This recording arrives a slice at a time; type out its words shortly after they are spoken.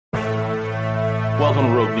Welcome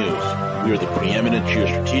to Rogue News. We are the preeminent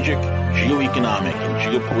geostrategic, geoeconomic, and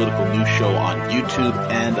geopolitical news show on YouTube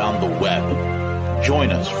and on the web.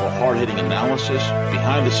 Join us for hard-hitting analysis,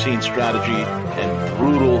 behind-the-scenes strategy, and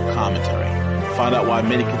brutal commentary. Find out why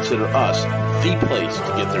many consider us the place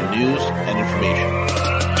to get their news and information.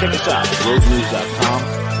 Check us out at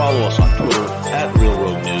roguenews.com. Follow us on Twitter at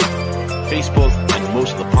RealRogueNews, Facebook, and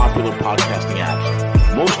most of the popular podcasting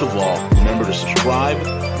apps. Most of all, remember to subscribe,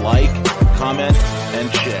 like, comment,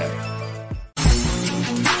 and share.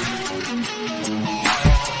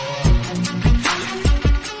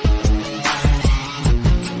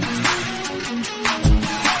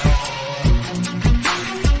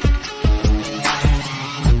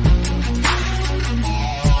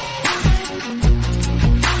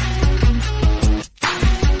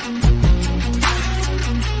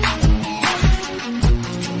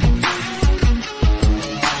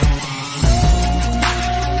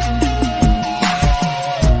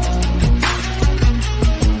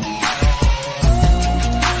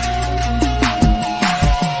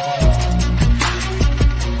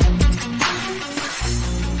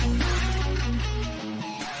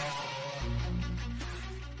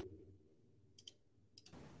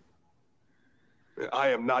 I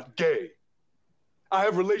am not gay. I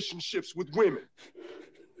have relationships with women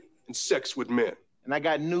and sex with men. And I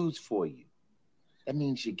got news for you. That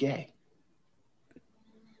means you're gay.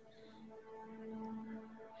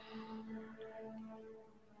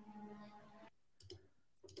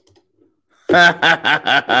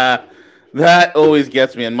 That always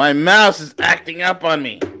gets me, and my mouse is acting up on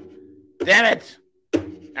me. Damn it.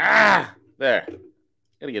 There.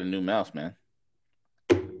 Gotta get a new mouse, man.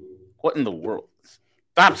 What in the world?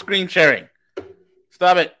 Stop screen sharing.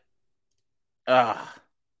 Stop it. All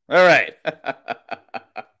right.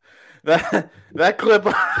 that clip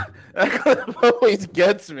always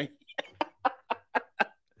gets me.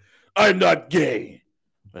 I'm not gay.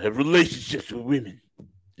 I have relationships with women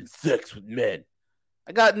and sex with men.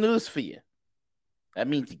 I got news for you. That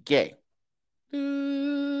means you're gay.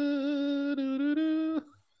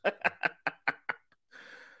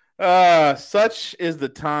 Such is the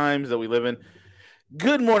times that we live in.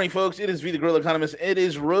 Good morning, folks. It is V, the Guerrilla Economist. It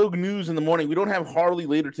is Rogue News in the morning. We don't have Harley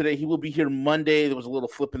later today. He will be here Monday. There was a little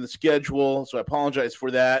flip in the schedule, so I apologize for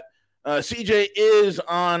that. CJ is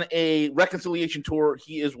on a reconciliation tour.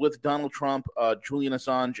 He is with Donald Trump, Julian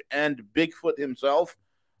Assange, and Bigfoot himself.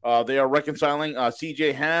 They are reconciling.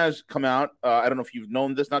 CJ has come out. I don't know if you've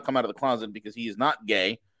known this, not come out of the closet because he is not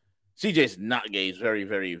gay. CJ's not gay. He's very,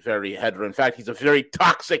 very, very hetero. In fact, he's a very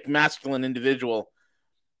toxic, masculine individual.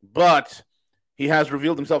 But he has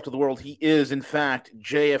revealed himself to the world. He is, in fact,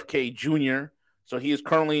 JFK Jr. So he is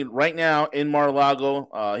currently, right now, in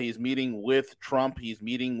Mar-a-Lago. He's meeting with Trump. He's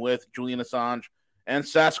meeting with Julian Assange and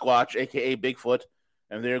Sasquatch, a.k.a. Bigfoot.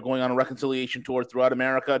 And they're going on a reconciliation tour throughout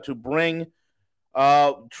America to bring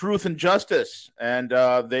truth and justice. And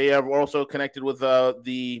they have also connected with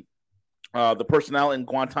the personnel in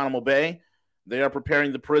Guantanamo Bay. They are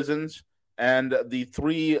preparing the prisons, and the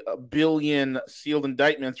 3 billion sealed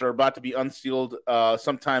indictments are about to be unsealed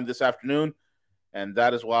sometime this afternoon. And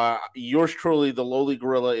that is why yours truly, the lowly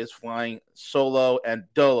gorilla, is flying solo and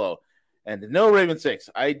Dolo. And no, Raven 6,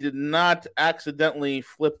 I did not accidentally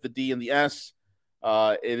flip the D and the S.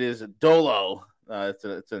 It is Dolo. It's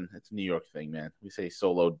a New York thing, man. We say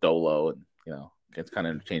solo, Dolo, and it's kind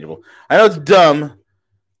of interchangeable. I know it's dumb,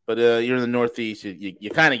 but you're in the Northeast, you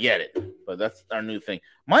kind of get it. But that's our new thing.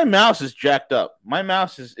 My mouse is jacked up. My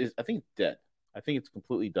mouse is I think it's dead. I think it's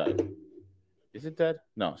completely died. Is it dead?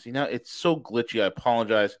 No. See, now it's so glitchy. I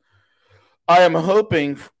apologize. I am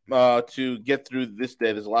hoping to get through this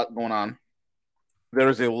day. There's a lot going on. There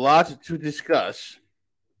is a lot to discuss.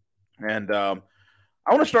 And I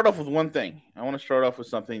want to start off with one thing. I want to start off with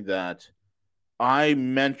something that I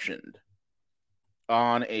mentioned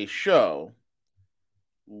on a show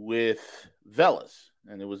with Velas.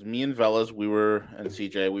 And it was me and Velas. And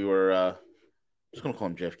CJ. We were, I'm just going to call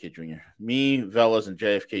him JFK Jr. Me, Velas, and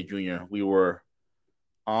JFK Jr. We were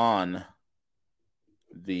on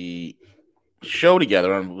the show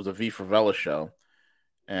together. It was a V for Velas show.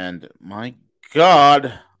 And my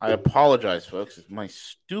God, I apologize, folks. It's my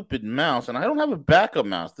stupid mouse. And I don't have a backup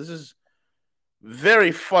mouse. This is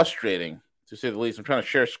very frustrating, to say the least. I'm trying to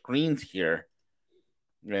share screens here.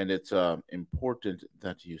 And it's important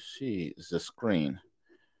that you see the screen.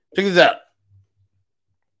 Check this out.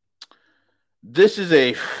 This is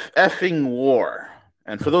a effing war.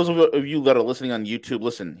 And for those of you that are listening on YouTube,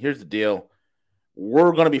 listen, here's the deal.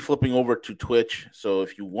 We're going to be flipping over to Twitch. So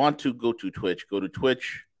if you want to go to Twitch, go to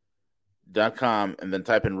twitch.com and then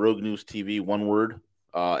type in Rogue News TV, one word,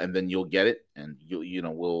 and then you'll get it. And you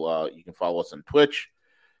can follow us on Twitch,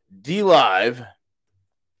 D Live.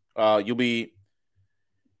 You'll be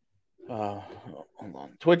hold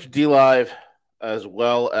on, Twitch, D Live, as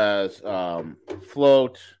well as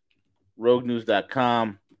Float,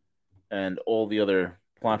 RogueNews.com, and all the other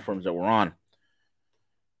platforms that we're on.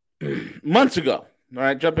 Months ago, all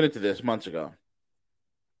right, jumping into this, months ago,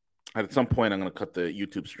 at some point I'm going to cut the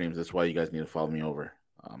YouTube streams. That's why you guys need to follow me over.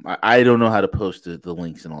 I don't know how to post the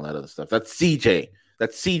links and all that other stuff. That's CJ.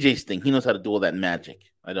 That's CJ's thing. He knows how to do all that magic.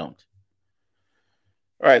 I don't.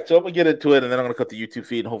 All right, so I'm going to get into it, and then I'm going to cut the YouTube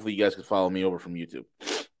feed, and hopefully you guys can follow me over from YouTube.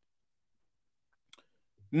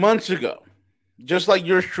 Months ago, just like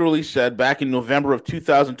yours truly said back in November of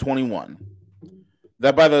 2021,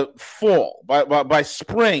 that by the fall, by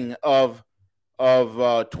spring of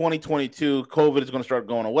 2022, COVID is going to start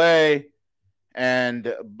going away.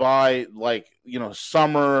 And by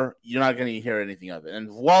summer, you're not going to hear anything of it. And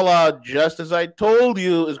voila, just as I told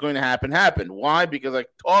you is going to happen. Why? Because I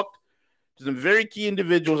talked to some very key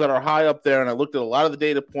individuals that are high up there, and I looked at a lot of the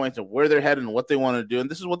data points of where they're headed and what they want to do, and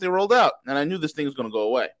this is what they rolled out. And I knew this thing was going to go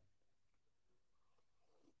away.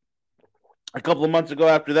 A couple of months ago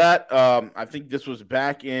after that, I think this was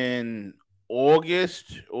back in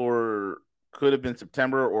August, or could have been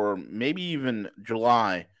September, or maybe even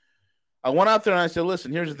July. I went out there and I said,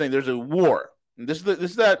 listen, here's the thing. There's a war. And this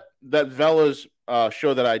is that Vela's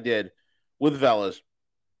show that I did with Vela's.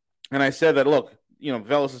 And I said that, look, one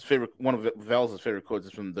of Vela's favorite quotes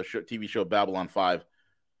is from the TV show Babylon 5.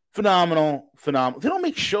 Phenomenal. They don't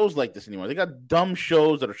make shows like this anymore. They got dumb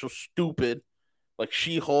shows that are so stupid, like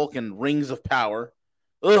She-Hulk and Rings of Power.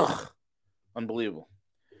 Ugh. Unbelievable.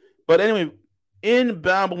 But anyway, in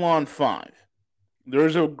Babylon 5,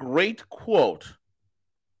 there's a great quote.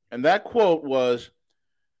 And that quote was,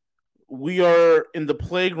 we are in the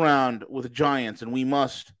playground with giants, and we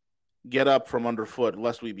must get up from underfoot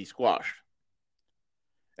lest we be squashed.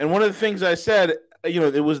 And one of the things I said,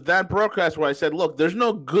 it was that broadcast where I said, look, there's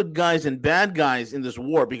no good guys and bad guys in this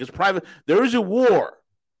war, because there is a war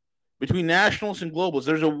between nationalists and globalists.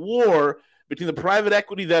 There's a war between the private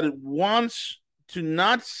equity that wants to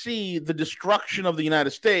not see the destruction of the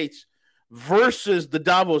United States versus the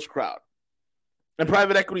Davos crowd. And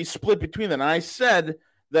private equity split between them. And I said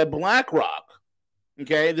that BlackRock,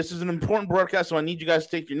 okay, this is an important broadcast, so I need you guys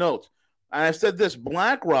to take your notes. And I said this,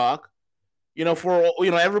 BlackRock, for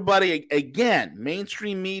everybody, again,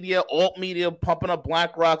 mainstream media, alt media pumping up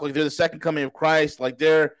BlackRock like they're the second coming of Christ, like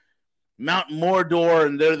they're Mount Mordor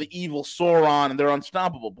and they're the evil Sauron and they're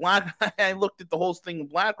unstoppable. I looked at the whole thing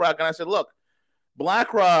with BlackRock and I said, look,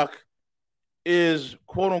 BlackRock is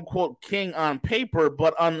quote unquote king on paper,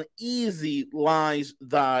 but uneasy lies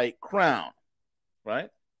thy crown, right?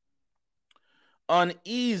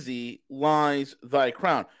 Uneasy lies thy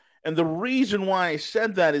crown. And the reason why I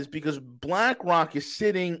said that is because BlackRock is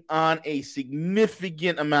sitting on a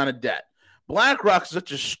significant amount of debt. BlackRock is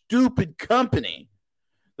such a stupid company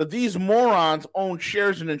that these morons own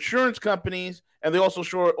shares in insurance companies, and they also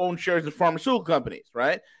own shares in pharmaceutical companies,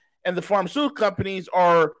 right? And the pharmaceutical companies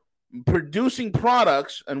are producing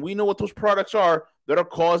products, and we know what those products are, that are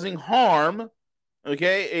causing harm,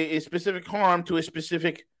 okay, a specific harm to a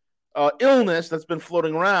specific illness that's been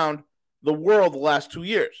floating around the world the last 2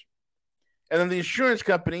 years. And then the insurance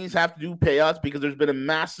companies have to do payouts because there's been a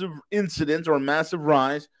massive incident or a massive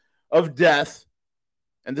rise of death,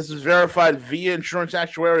 and this is verified via insurance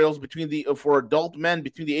actuarials for adult men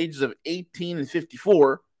between the ages of 18 and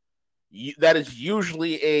 54. That is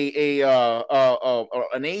usually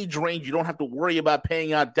an age range you don't have to worry about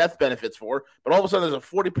paying out death benefits for. But all of a sudden, there's a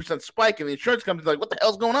 40% spike, and the insurance company's like, what the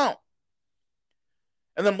hell's going on?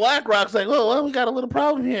 And then BlackRock's like, oh, well, we got a little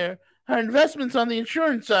problem here. Our investments on the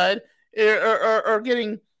insurance side are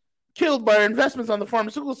getting killed by our investments on the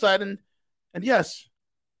pharmaceutical side. And yes,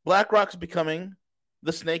 BlackRock's becoming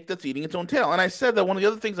the snake that's eating its own tail. And I said that one of the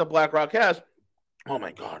other things that BlackRock has, oh,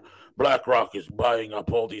 my God, BlackRock is buying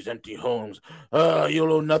up all these empty homes.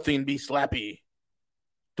 You'll own nothing, be slappy.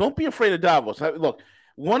 Don't be afraid of Davos. Look,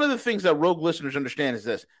 one of the things that Rogue listeners understand is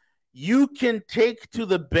this. You can take to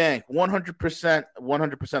the bank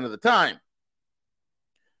 100% of the time.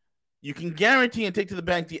 You can guarantee and take to the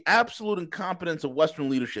bank the absolute incompetence of Western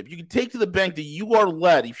leadership. You can take to the bank that you are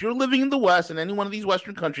led. If you're living in the West, in any one of these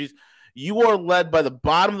Western countries, you are led by the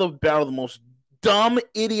bottom of the barrel, the most dumb,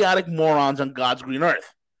 idiotic morons on God's green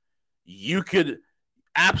earth. You could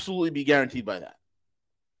absolutely be guaranteed by that.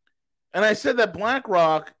 And I said that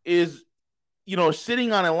BlackRock is,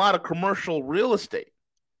 sitting on a lot of commercial real estate.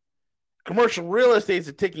 Commercial real estate is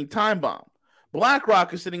a ticking time bomb.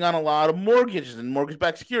 BlackRock is sitting on a lot of mortgages and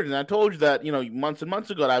mortgage-backed securities. And I told you that, months and months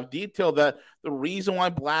ago, I've detailed that the reason why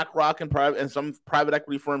BlackRock and some private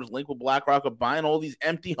equity firms linked with BlackRock are buying all these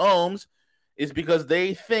empty homes is because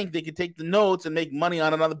they think they can take the notes and make money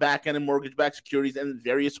on it on the back end in mortgage-backed securities and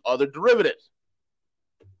various other derivatives.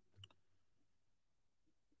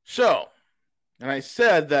 So, and I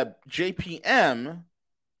said that JPM,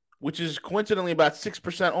 which is coincidentally about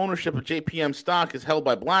 6% ownership of JPM stock, is held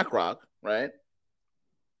by BlackRock, right?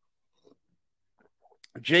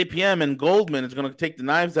 JPM and Goldman is going to take the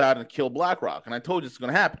knives out and kill BlackRock. And I told you it's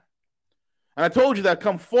going to happen. And I told you that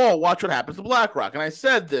come fall, watch what happens to BlackRock. And I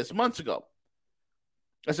said this months ago.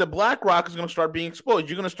 I said BlackRock is going to start being exposed.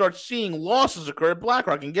 You're going to start seeing losses occur at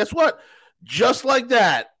BlackRock. And guess what? Just like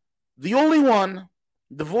that, the only one,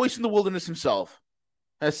 the voice in the wilderness himself,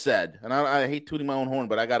 has said, and I hate tooting my own horn,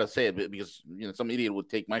 but I got to say it because some idiot would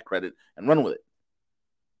take my credit and run with it.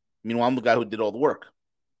 Meanwhile, I'm the guy who did all the work.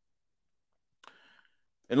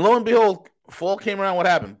 And lo and behold, fall came around, what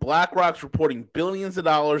happened? BlackRock's reporting billions of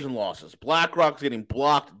dollars in losses. BlackRock's getting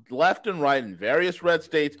blocked left and right in various red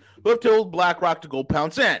states who have told BlackRock to go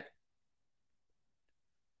pound sand.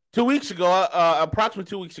 2 weeks ago, approximately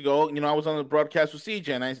 2 weeks ago, I was on the broadcast with CJ,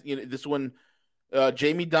 and this is when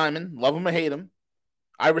Jamie Dimon, love him or hate him,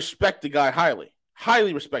 I respect the guy highly.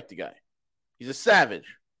 Highly respect the guy. He's a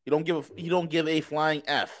savage. He don't give a flying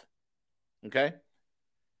F. Okay?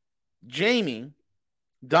 Jamie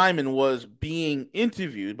Dimon was being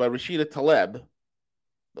interviewed by Rashida Tlaib,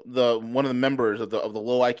 one of the members of the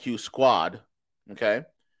low IQ squad. Okay?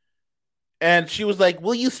 And she was like,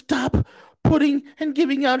 "Will you stop putting and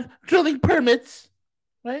giving out drilling permits?"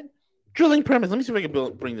 Right? Drilling permits. Let me see if I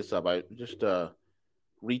can bring this up. I just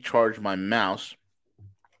recharged my mouse.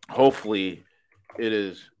 Hopefully, it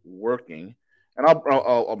is working, and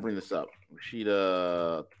I'll bring this up.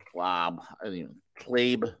 Rashida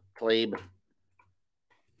Tlaib,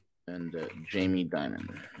 and Jamie Dimon,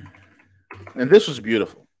 and this was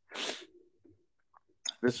beautiful.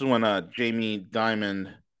 This is when Jamie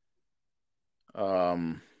Dimon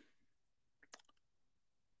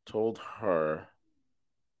told her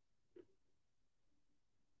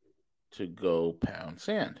to go pound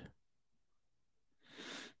sand.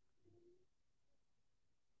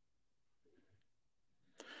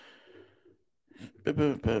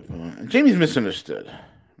 Jamie's misunderstood.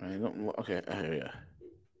 Right? Okay,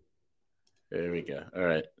 there we go. All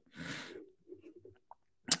right.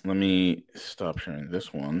 Let me stop sharing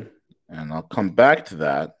this one, and I'll come back to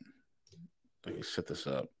that. Let me set this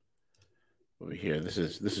up over here. This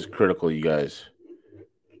is critical, you guys.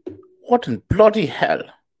 What in bloody hell?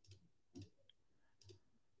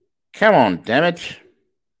 Come on, damn it.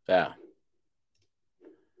 Yeah.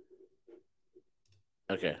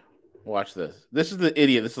 Okay. Watch this. This is the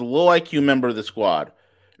idiot. This is a low IQ member of the squad.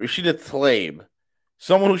 Rashida Tlaib.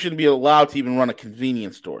 Someone who shouldn't be allowed to even run a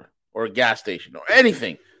convenience store or a gas station or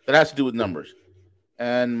anything that has to do with numbers.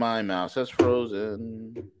 And my mouse has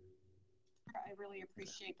frozen. I really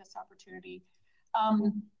appreciate this opportunity. I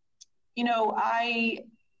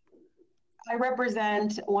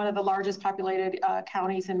represent one of the largest populated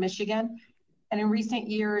counties in Michigan. And in recent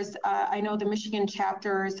years, I know the Michigan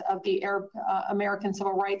chapters of the Arab American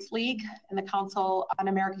Civil Rights League and the Council on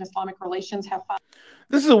American Islamic Relations have filed.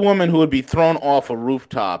 This is a woman who would be thrown off a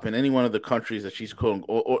rooftop in any one of the countries that she's calling,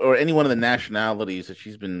 or any one of the nationalities that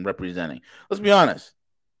she's been representing. Let's be honest.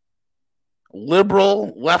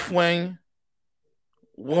 Liberal, left-wing,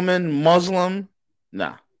 woman, Muslim,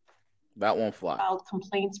 nah, that won't fly. Filed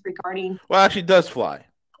complaints regarding. Well, actually, it does fly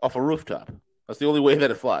off a rooftop. That's the only way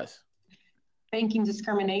that it flies. Banking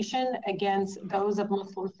discrimination against those of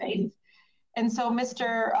Muslim faith. And so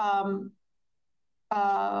Mr.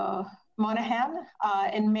 Monahan,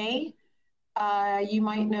 in May, you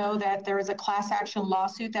might know that there is a class action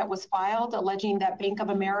lawsuit that was filed alleging that Bank of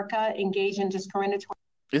America engaged in discriminatory.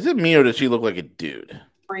 Is it me or does she look like a dude?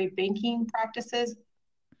 Banking practices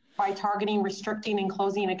by targeting, restricting, and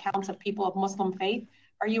closing accounts of people of Muslim faith.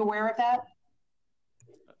 Are you aware of that?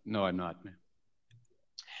 No, I'm not, ma'am.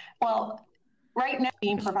 Well, right now,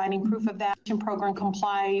 providing proof of that program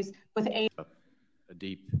complies with a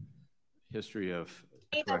deep history of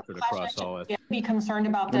record across all. Be concerned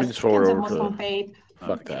about this. Of Muslim faith.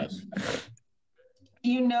 Fuck that.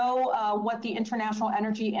 You know what the International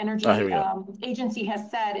Energy Agency has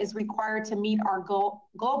said is required to meet our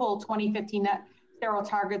global 2050 net zero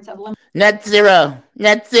targets of net zero,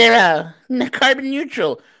 carbon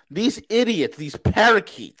neutral. These idiots, these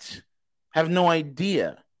parakeets, have no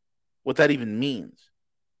idea what that even means.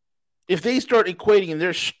 if they start equating and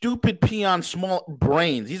they're stupid peon small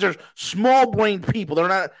brains, these are small brained people.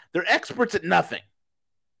 They're experts at nothing.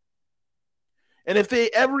 And if they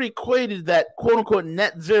ever equated that quote unquote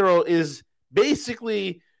net zero is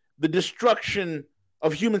basically the destruction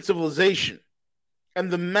of human civilization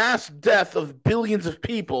and the mass death of billions of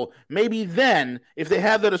people, maybe then, if they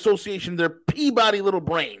have that association, their Peabody little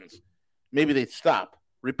brains, maybe they'd stop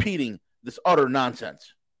repeating this utter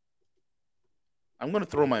nonsense. I'm going to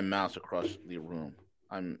throw my mouse across the room.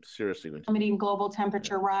 I'm seriously going to. Limiting global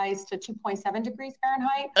temperature rise to 2.7 degrees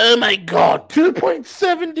Fahrenheit. Oh my God,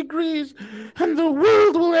 2.7 degrees and the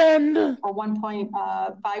world will end. Or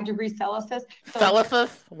 1.5 degrees Celsius.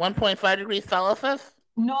 Celsius? 1.5 degrees Celsius?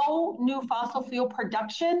 No new fossil fuel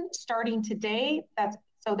production starting today. That's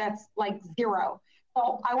like zero.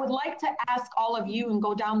 So I would like to ask all of you and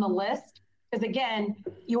go down the list, because again,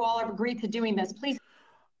 you all have agreed to doing this. Please.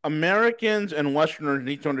 Americans and Westerners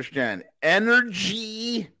need to understand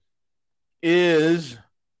energy is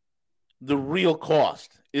the real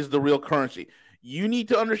cost, is the real currency. You need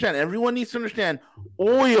to understand, everyone needs to understand,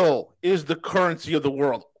 oil is the currency of the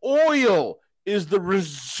world. Oil is the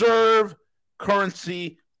reserve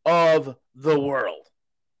currency of the world.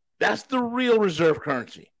 That's the real reserve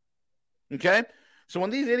currency. Okay? So when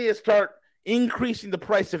these idiots start increasing the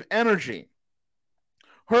price of energy,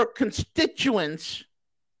 her constituents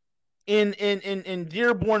in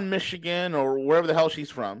Dearborn, Michigan, or wherever the hell she's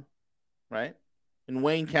from, right? In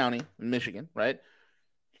Wayne County, in Michigan, right?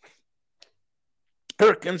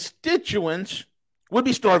 Her constituents would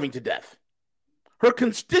be starving to death. Her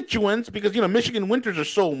constituents, because, Michigan winters are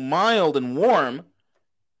so mild and warm,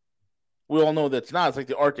 we all know that's not. It's like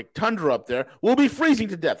the Arctic tundra up there. Will be freezing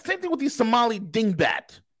to death. Same thing with the Somali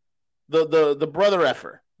dingbat, the brother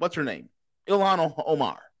effer. What's her name? Ilhan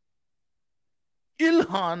Omar.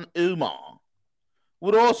 Ilhan Omar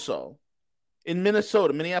would also, in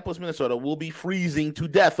Minnesota, Minneapolis, Minnesota, will be freezing to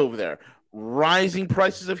death over there. Rising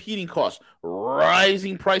prices of heating costs,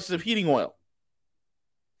 rising prices of heating oil.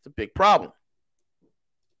 It's a big problem.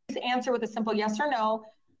 Please answer with a simple yes or no.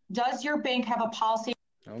 Does your bank have a policy?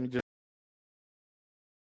 Let me just.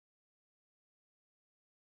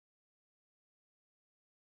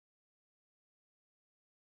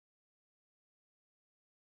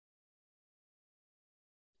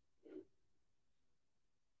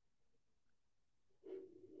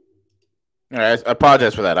 All right, I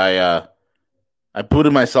apologize for that. I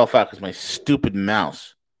booted myself out because my stupid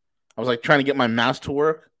mouse. I was like trying to get my mouse to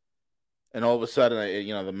work, and all of a sudden,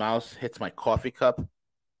 the mouse hits my coffee cup,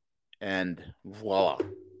 and voila.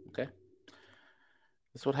 Okay,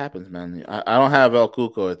 that's what happens, man. I don't have El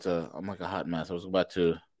Cuco. I'm like a hot mess. I was about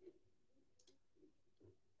to.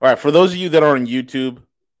 All right, for those of you that are on YouTube,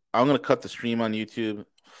 I'm gonna cut the stream on YouTube.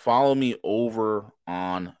 Follow me over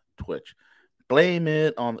on Twitch. Blame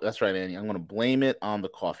it on. That's right, Annie. I'm going to blame it on the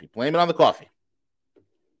coffee. Blame it on the coffee.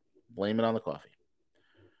 Blame it on the coffee.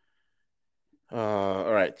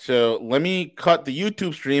 All right. So let me cut the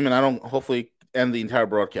YouTube stream, and I don't hopefully end the entire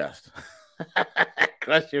broadcast.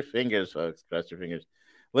 Cross your fingers, folks. Cross your fingers.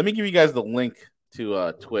 Let me give you guys the link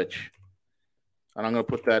to Twitch, and I'm going to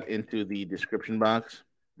put that into the description box.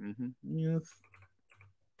 Yes.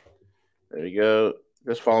 There you go.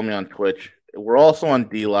 Just follow me on Twitch. We're also on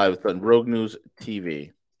D Live. It's on Rogue News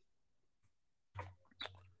TV.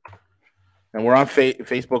 And we're on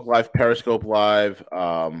Facebook Live, Periscope Live,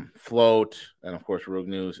 Float, and, of course,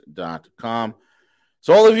 roguenews.com.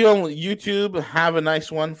 So all of you on YouTube, have a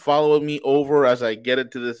nice one. Follow me over as I get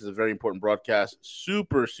into this. It's a very important broadcast.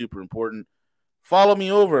 Super, super important. Follow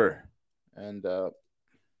me over. And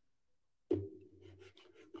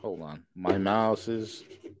hold on. My mouse is...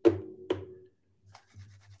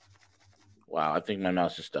 Wow, I think my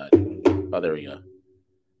mouse just died. Oh, there we go.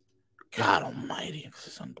 God almighty. This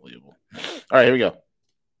is unbelievable. All right, here we go.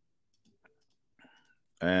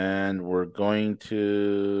 And we're going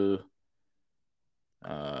to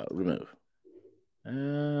remove.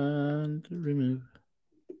 And remove.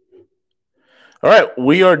 All right,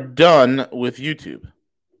 we are done with YouTube.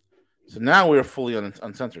 So now we're fully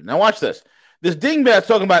uncensored. Now watch this. This dingbat's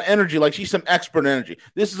talking about energy like she's some expert in energy.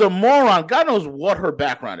 This is a moron. God knows what her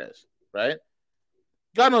background is. Right?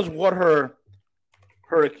 God knows what her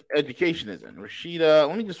education is in. Rashida,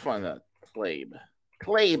 let me just find that. Clabe.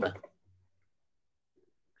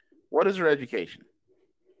 What is her education?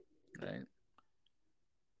 Right?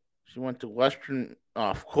 She went to Western. Oh,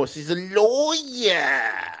 of course, she's a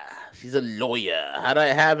lawyer. She's a lawyer. How do I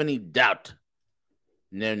have any doubt?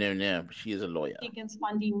 No. She is a lawyer. Against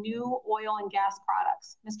funding new oil and gas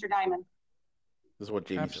products. Mr. Diamond. This is what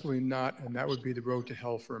Jamie Absolutely said. not, and that would be the road to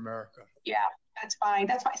hell for America. Yeah, That's fine.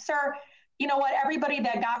 That's fine. Sir, you know what? Everybody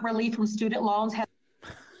that got relief from student loans has.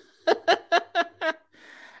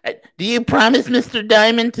 Do you promise, Mr.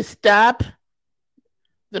 Diamond, to stop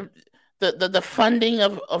the funding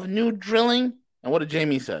of new drilling? And what did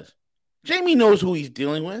Jamie says? Jamie knows who he's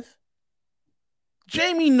dealing with.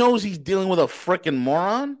 Jamie knows he's dealing with a frickin'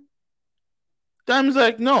 moron. Diamond's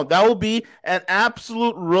like, no, that will be an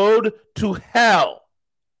absolute road to hell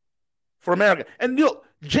for America. And you know,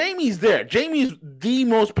 Jamie's there. Jamie's the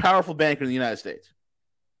most powerful banker in the United States.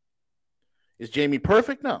 Is Jamie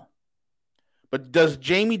perfect? No. But does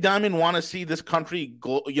Jamie Dimon want to see this country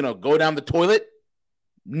go down the toilet?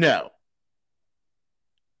 No.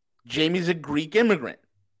 Jamie's a Greek immigrant.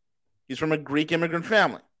 He's from a Greek immigrant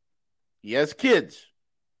family. He has kids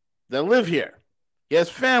that live here. He has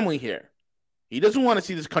family here. He doesn't want to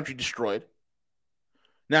see this country destroyed.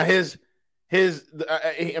 Now, he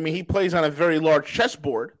plays on a very large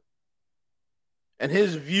chessboard, and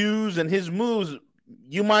his views and his moves,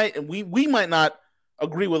 we might not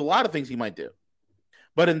agree with a lot of things he might do.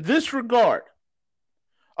 But in this regard,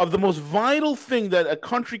 of the most vital thing that a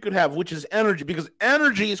country could have, which is energy, because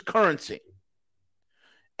energy is currency.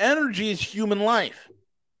 Energy is human life.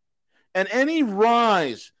 And any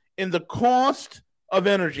rise in the cost of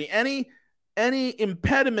energy, any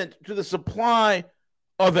impediment to the supply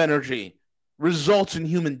of energy results in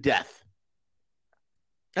human death.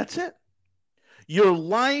 That's it. Your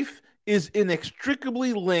life is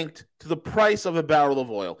inextricably linked to the price of a barrel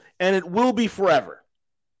of oil, and it will be forever.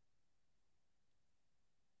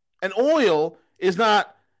 And oil is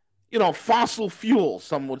not, fossil fuel,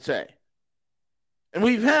 some would say. And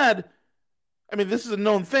we've had, this is a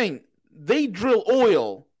known thing. They drill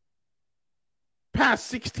oil past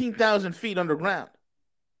 16,000 feet underground.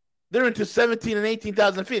 They're into 17 and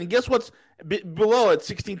 18,000 feet. And guess what's below at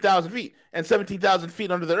 16,000 feet and 17,000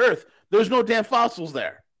 feet under the earth? There's no damn fossils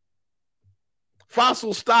there.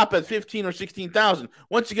 Fossils stop at 15 or 16,000.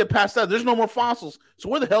 Once you get past that, there's no more fossils. So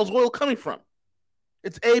where the hell's oil coming from?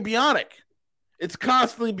 It's abiotic. It's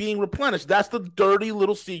constantly being replenished. That's the dirty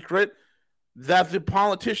little secret that the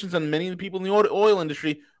politicians and many of the people in the oil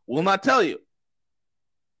industry will not tell you.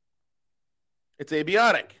 It's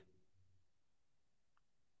abiotic.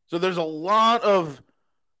 So there's a lot of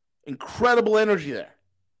incredible energy there.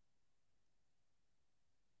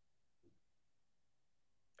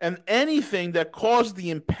 And anything that caused the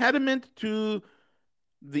impediment to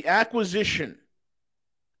the acquisition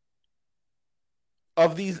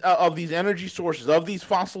of these energy sources, of these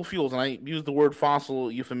fossil fuels, and I use the word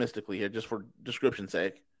fossil euphemistically here just for description's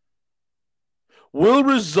sake, will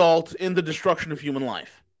result in the destruction of human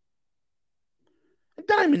life. And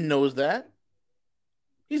Diamond knows that.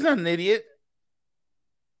 He's not an idiot.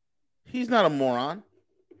 He's not a moron.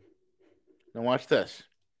 Now watch this.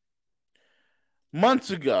 Months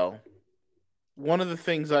ago, one of the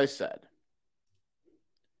things I said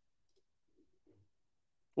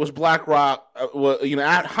was BlackRock,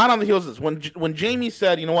 hot on the heels of this. When Jamie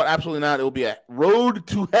said, you know what, absolutely not, it will be a road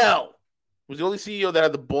to hell. He was the only CEO that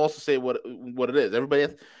had the balls to say what it is. Everybody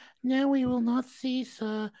else, no, we will not cease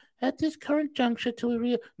at this current juncture till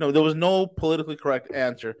we No, there was no politically correct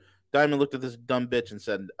answer. Diamond looked at this dumb bitch and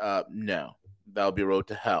said, no, that will be a road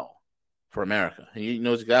to hell for America. And he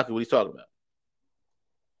knows exactly what he's talking about.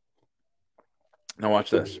 Now watch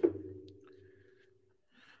this.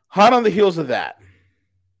 Hot on the heels of that,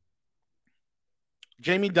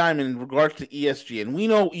 Jamie Dimon in regards to ESG, and we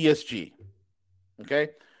know ESG, okay?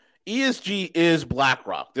 ESG is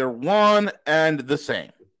BlackRock. They're one and the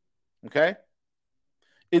same, okay?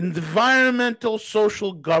 Environmental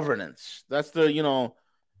social governance. That's the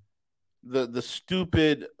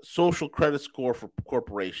stupid social credit score for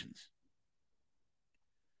corporations.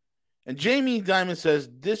 And Jamie Dimon says,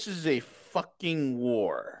 this is a fucking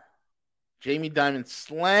war. Jamie Dimon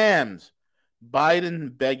slams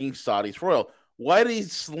Biden begging Saudis for oil. Why did he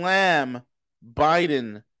slam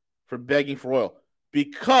Biden for begging for oil?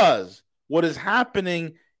 Because what is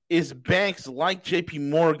happening is banks like JP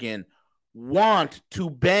Morgan want to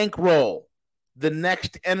bankroll the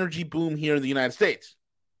next energy boom here in the United States.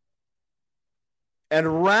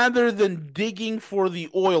 And rather than digging for the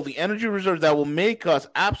oil, the energy reserves that will make us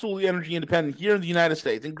absolutely energy independent here in the United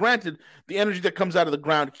States, and granted, the energy that comes out of the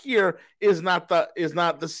ground here is not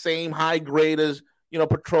the same high grade as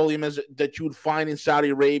petroleum that you would find in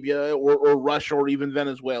Saudi Arabia or Russia or even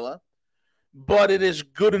Venezuela, but it is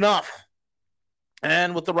good enough.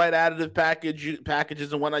 And with the right additive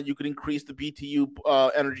packages and whatnot, you could increase the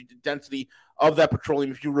BTU energy density of that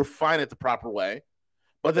petroleum if you refine it the proper way.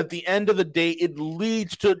 But at the end of the day, it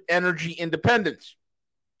leads to energy independence.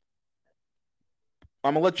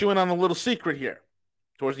 I'm going to let you in on a little secret here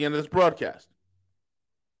towards the end of this broadcast.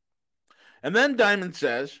 And then Diamond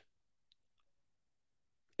says,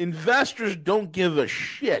 investors don't give a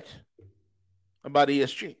shit about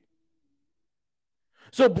ESG.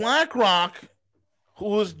 So BlackRock, who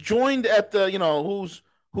was joined at the,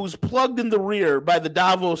 who's plugged in the rear by the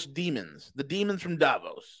Davos demons, the demons from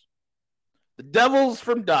Davos, the devils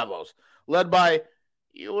from Davos, led by,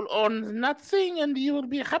 you will own nothing and you will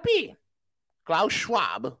be happy, Klaus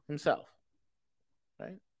Schwab himself,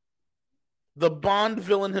 right? The Bond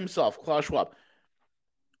villain himself, Klaus Schwab.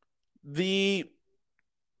 The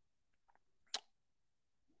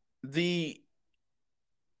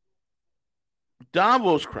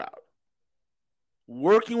Davos crowd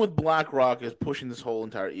working with BlackRock is pushing this whole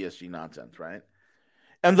entire ESG nonsense, right?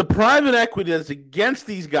 And the private equity that's against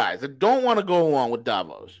these guys that don't want to go along with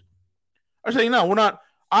Davos are saying, no, we're not.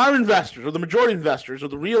 Our investors, or the majority investors, or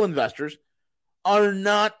the real investors, are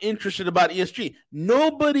not interested about ESG.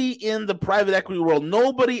 Nobody in the private equity world,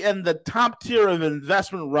 nobody in the top tier of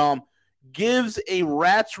investment realm gives a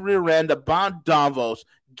rat's rear end about Davos,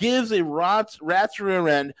 gives a rat's rear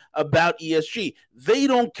end about ESG. They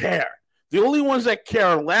don't care. The only ones that care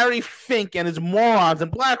are Larry Fink and his morons and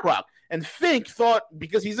BlackRock. And Fink thought,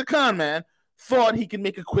 because he's a con man, thought he could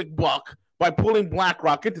make a quick buck by pulling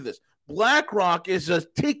BlackRock into this. BlackRock is a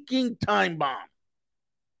ticking time bomb.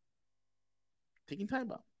 Ticking time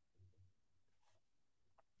bomb.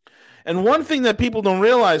 And one thing that people don't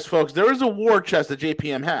realize, folks, there is a war chest that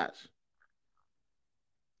JPM has.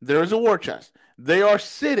 There is a war chest. They are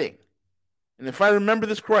sitting, and if I remember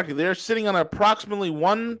this correctly, they are sitting on approximately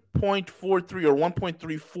 $1.43 or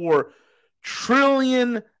 $1.34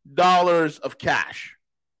 trillion of cash.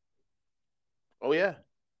 Oh, yeah.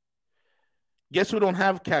 Guess who don't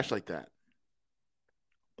have cash like that?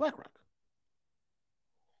 BlackRock.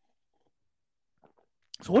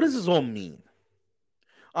 So what does this all mean?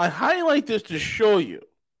 I highlight this to show you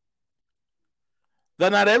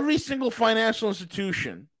that not every single financial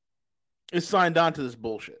institution is signed on to this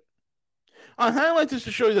bullshit. I highlight this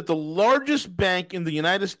to show you that the largest bank in the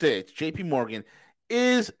United States, JP Morgan,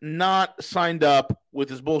 is not signed up with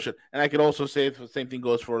this bullshit. And I could also say the same thing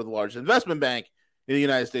goes for the largest investment bank in the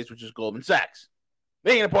United States, which is Goldman Sachs.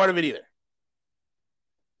 They ain't a part of it either.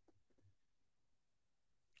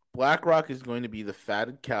 BlackRock is going to be the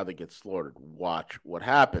fatted cow that gets slaughtered. Watch what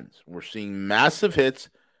happens. We're seeing massive hits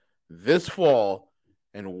this fall,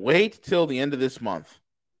 and wait till the end of this month.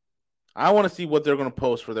 I want to see what they're going to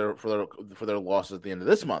post for their losses at the end of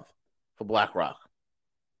this month for BlackRock.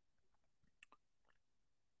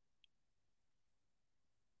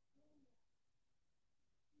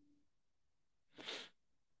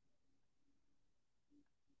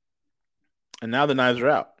 And now the knives are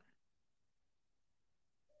out.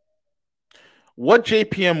 What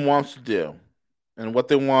JPM wants to do and what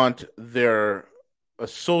they want their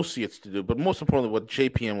associates to do, but most importantly, what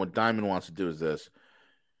Diamond wants to do is this.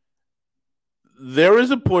 There is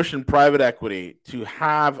a push in private equity to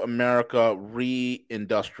have America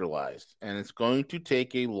re-industrialized, and it's going to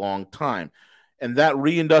take a long time. And that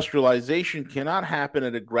re-industrialization cannot happen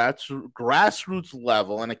at a grassroots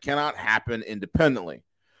level, and it cannot happen independently.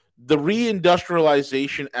 The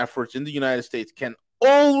re-industrialization efforts in the United States can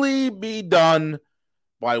only be done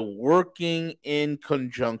by working in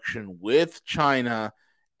conjunction with China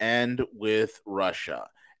and with Russia.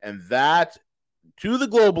 And that, to the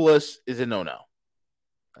globalists, is a no-no.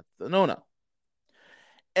 That's the no-no.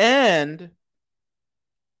 And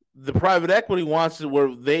the private equity wants it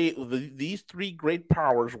where these three great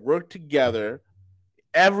powers work together,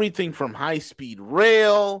 everything from high-speed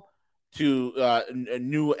rail to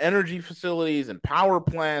new energy facilities and power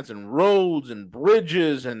plants and roads and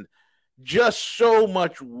bridges and just so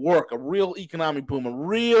much work, a real economic boom, a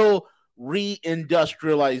real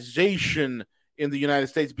reindustrialization in the United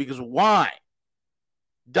States. Because why?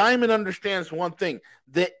 Diamond understands one thing.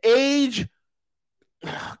 The age,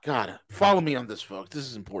 God, follow me on this, folks. This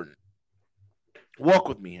is important. Walk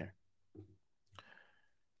with me here.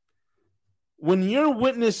 When you're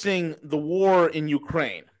witnessing the war in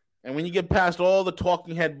Ukraine, and when you get past all the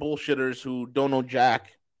talking head bullshitters who don't know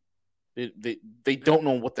jack, they don't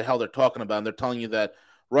know what the hell they're talking about. And they're telling you that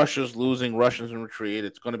Russia's losing, Russians in retreat,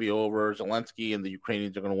 it's going to be over, Zelensky and the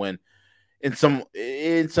Ukrainians are going to win. In some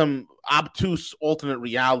obtuse alternate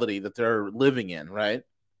reality that they're living in, right?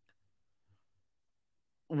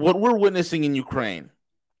 What we're witnessing in Ukraine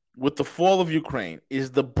with the fall of Ukraine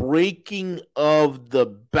is the breaking of the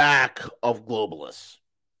back of globalists.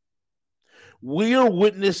 We are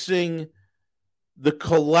witnessing the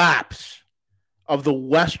collapse of the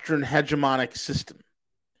Western hegemonic system.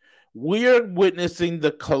 We're witnessing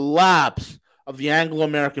the collapse of the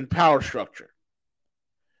Anglo-American power structure.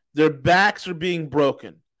 Their backs are being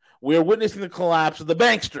broken. We're witnessing the collapse of the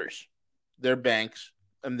banksters. Their banks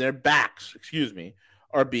and their backs,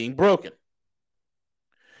 are being broken.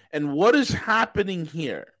 And what is happening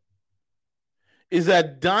here is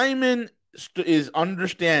that Diamond is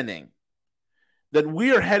understanding that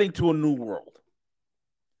we are heading to a new world.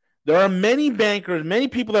 There are many bankers, many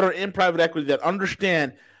people that are in private equity that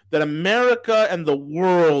understand that America and the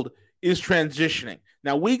world is transitioning.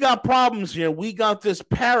 Now, we got problems here. We got this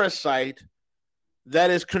parasite that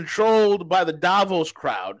is controlled by the Davos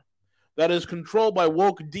crowd, that is controlled by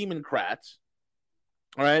woke democrats,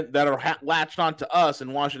 all right, that are latched onto us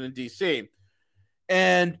in Washington, D.C.,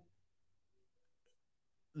 and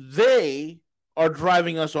they are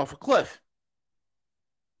driving us off a cliff.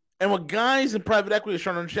 And what guys in private equity are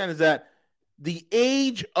trying to understand is that the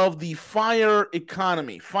age of the FIRE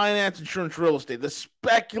economy, finance, insurance, real estate, the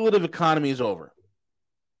speculative economy is over.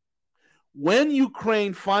 When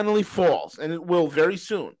Ukraine finally falls, and it will very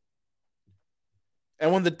soon,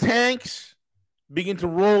 and when the tanks begin to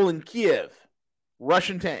roll in Kiev,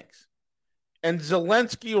 Russian tanks, and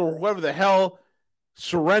Zelensky or whoever the hell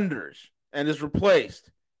surrenders and is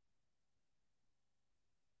replaced,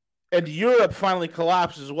 and Europe finally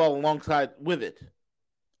collapses as well alongside with it,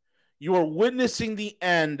 you are witnessing the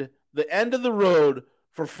end of the road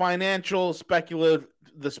for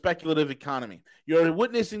the speculative economy. You're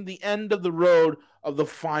witnessing the end of the road of the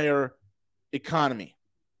FIRE economy.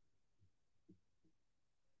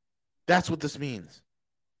 That's what this means.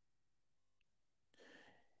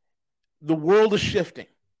 The world is shifting.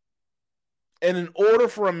 And in order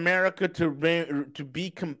for America to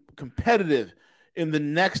be competitive in the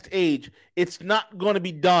next age, it's not going to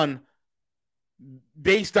be done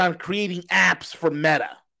based on creating apps for Meta.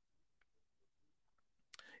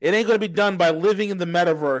 It ain't going to be done by living in the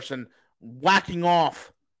metaverse and whacking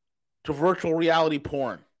off to virtual reality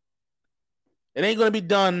porn. It ain't going to be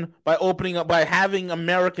done by having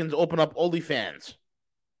Americans open up OnlyFans,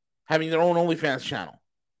 having their own OnlyFans channel.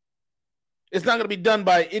 It's not going to be done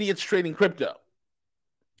by idiots trading crypto.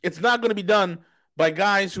 It's not going to be done by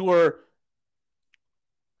guys who are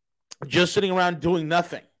just sitting around doing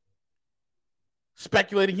nothing,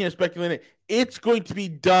 speculating here, speculating there. It's going to be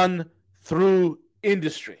done through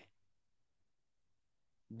industry,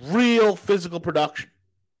 real physical production.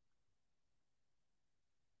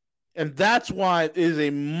 And that's why it is a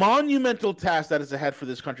monumental task that is ahead for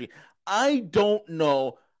this country. I don't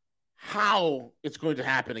know how it's going to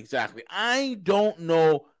happen exactly. I don't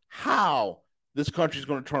know how this country is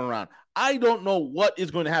going to turn around. I don't know what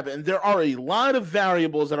is going to happen. And there are a lot of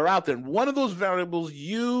variables that are out there. And one of those variables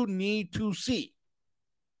you need to see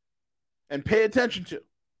and pay attention to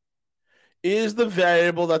is the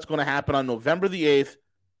variable that's going to happen on November the 8th,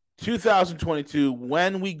 2022,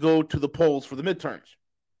 when we go to the polls for the midterms.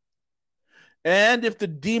 And if the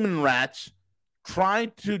demon rats try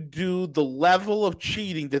to do the level of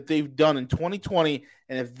cheating that they've done in 2020,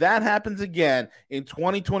 and if that happens again in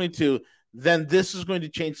 2022, then this is going to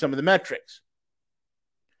change some of the metrics.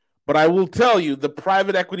 But I will tell you, the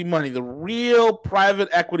private equity money, the real private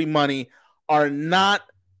equity money, are not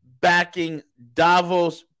backing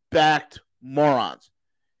Davos-backed morons.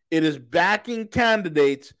 It is backing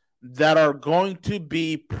candidates that are going to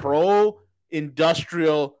be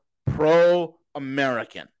pro-industrial,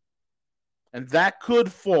 pro-American. And that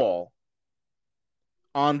could fall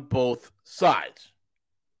on both sides.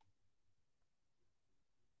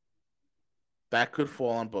 That could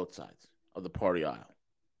fall on both sides of the party aisle.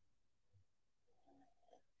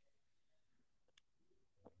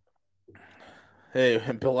 Hey,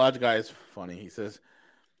 Bill Lodge guy is funny. He says,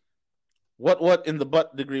 what in the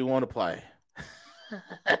butt degree won't apply?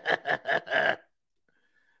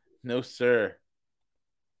 No, sir.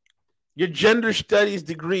 Your gender studies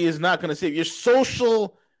degree is not going to save you. Your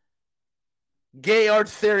social gay art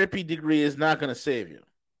therapy degree is not going to save you.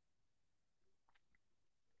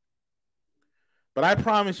 But I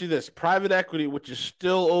promise you this, private equity, which is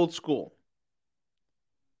still old school,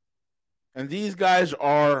 and these guys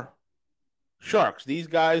are sharks. These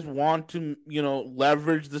guys want to,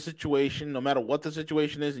 leverage the situation, no matter what the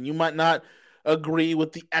situation is, and you might not agree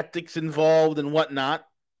with the ethics involved and whatnot.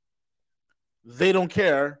 They don't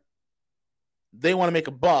care. They want to make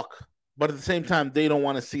a buck, but at the same time, they don't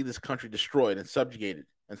want to see this country destroyed and subjugated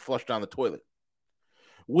and flushed down the toilet,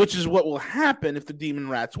 which is what will happen if the demon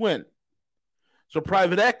rats win. So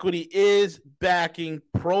private equity is backing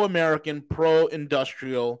pro-American,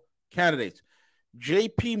 pro-industrial candidates.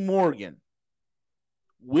 J.P. Morgan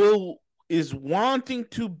is wanting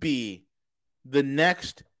to be the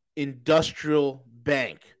next industrial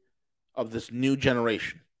bank of this new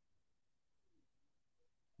generation.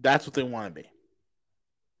 That's what they want to be.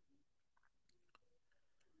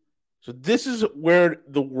 So this is where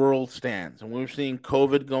the world stands. And we're seeing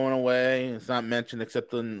COVID going away. It's not mentioned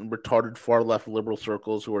except in retarded far-left liberal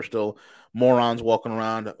circles who are still morons walking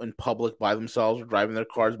around in public by themselves or driving their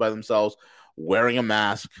cars by themselves, wearing a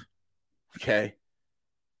mask. Okay?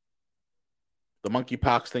 The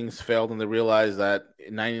monkeypox things failed, and they realized that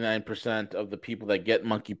 99% of the people that get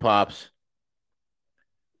monkeypox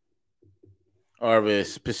are of a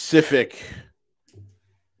specific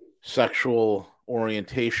sexual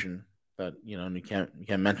orientation that, you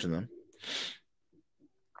can't mention them.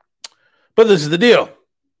 But this is the deal.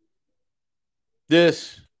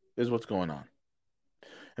 This is what's going on.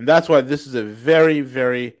 And that's why this is a very,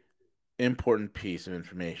 very important piece of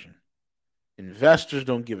information. Investors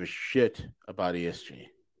don't give a shit about ESG.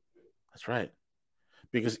 That's right.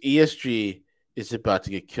 Because ESG is about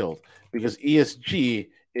to get killed. Because ESG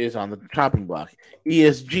is on the chopping block.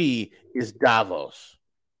 ESG is Davos.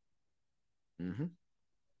 Mm-hmm.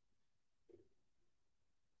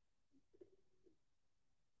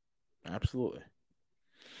 Absolutely.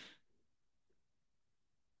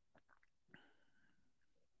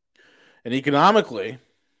 And economically,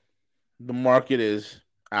 the market is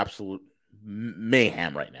absolute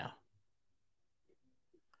mayhem right now.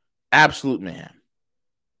 Absolute mayhem.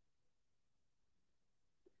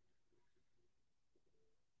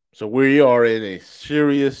 So we are in a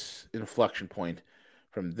serious inflection point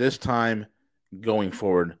from this time going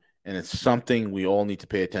forward, and it's something we all need to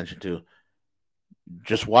pay attention to.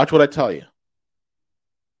 Just watch what I tell you.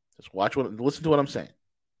 Listen to what I'm saying.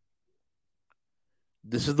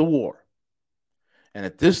 This is the war. And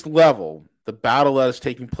at this level, the battle that is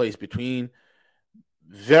taking place between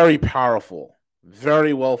very powerful,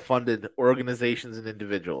 very well-funded organizations and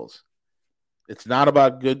individuals, it's not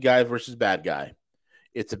about good guy versus bad guy.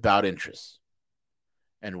 It's about interests.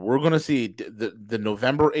 And we're going to see the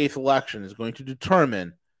November 8th election is going to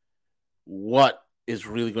determine what is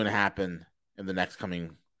really going to happen in the next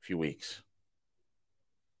coming few weeks.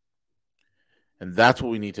 And that's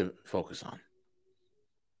what we need to focus on.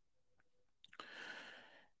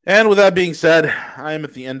 And with that being said, I am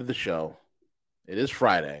at the end of the show. It is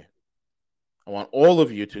Friday. I want all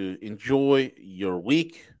of you to enjoy your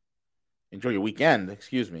weekend,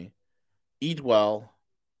 eat well,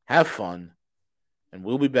 have fun, and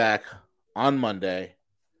we'll be back on Monday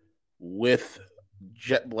with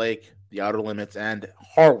Jet Blake, The Outer Limits, and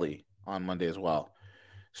Harley on Monday as well.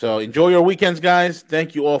 So enjoy your weekends, guys.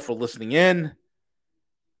 Thank you all for listening in.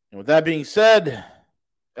 And with that being said,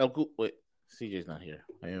 CJ's not here.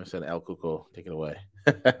 I almost said El Cuco. Take it away.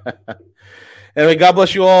 Anyway, God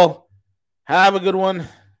bless you all. Have a good one.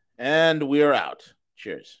 And we are out.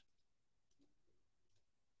 Cheers.